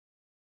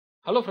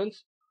Hello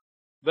friends,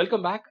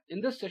 welcome back.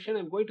 In this session,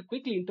 I'm going to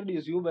quickly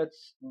introduce you with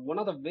one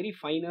of the very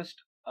finest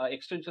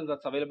extensions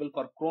that's available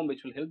for Chrome,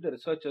 which will help the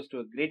researchers to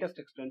a greatest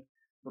extent,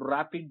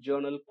 Rapid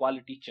Journal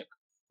Quality Check.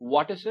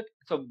 What is it?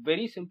 It's a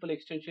very simple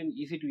extension,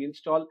 easy to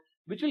install,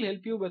 which will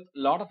help you with a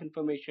lot of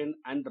information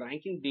and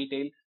ranking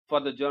detail for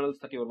the journals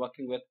that you're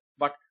working with,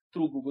 but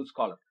through Google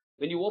Scholar.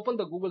 When you open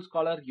the Google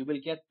Scholar, you will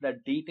get the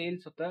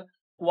details of the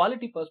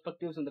quality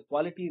perspectives and the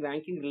quality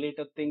ranking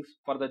related things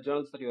for the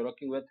journals that you're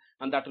working with,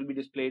 and that will be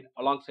displayed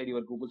alongside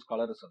your Google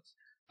Scholar results.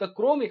 The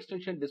Chrome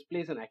extension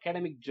displays an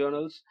academic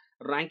journals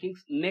rankings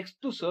next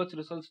to search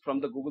results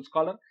from the Google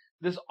Scholar.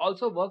 This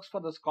also works for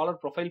the Scholar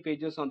profile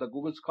pages on the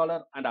Google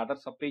Scholar and other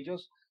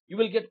subpages. You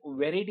will get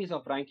varieties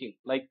of ranking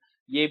like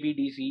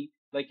ABDC,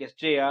 like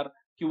SJR,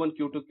 Q1,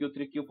 Q2,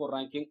 Q3, Q4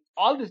 ranking.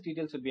 All these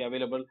details will be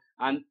available,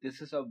 and this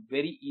is a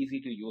very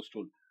easy to use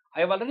tool. I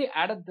have already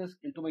added this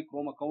into my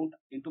Chrome account,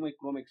 into my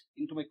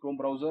Chrome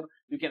browser.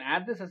 You can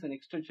add this as an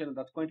extension, and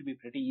that's going to be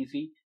pretty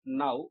easy.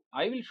 Now,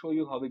 I will show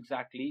you how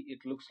exactly it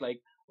looks like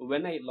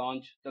when I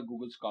launch the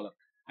Google Scholar.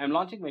 I'm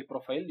launching my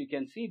profile. You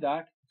can see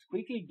that it's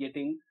quickly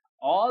getting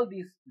all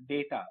these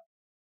data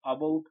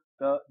about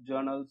the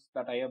journals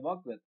that I have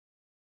worked with.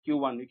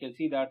 Q1, you can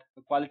see that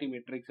the quality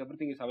matrix,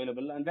 everything is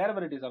available, and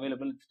wherever it is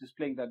available, it's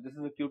displaying that this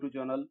is a Q2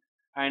 journal,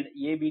 and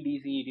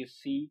ABDC, it is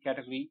C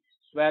category,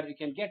 where you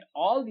can get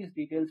all these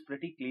details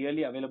pretty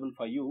clearly available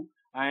for you,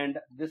 and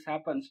this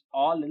happens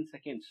all in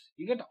seconds.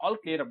 You get all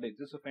clear updates.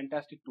 This is a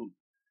fantastic tool.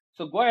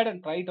 So go ahead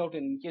and try it out,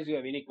 and in case you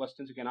have any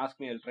questions, you can ask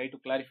me. I'll try to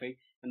clarify.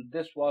 And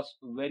this was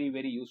very,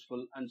 very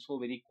useful and so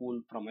very cool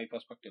from my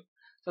perspective.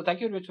 So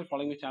thank you very much for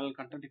following my channel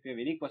content. If you have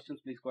any questions,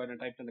 please go ahead and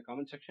type in the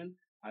comment section.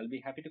 I'll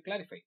be happy to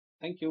clarify.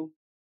 Thank you.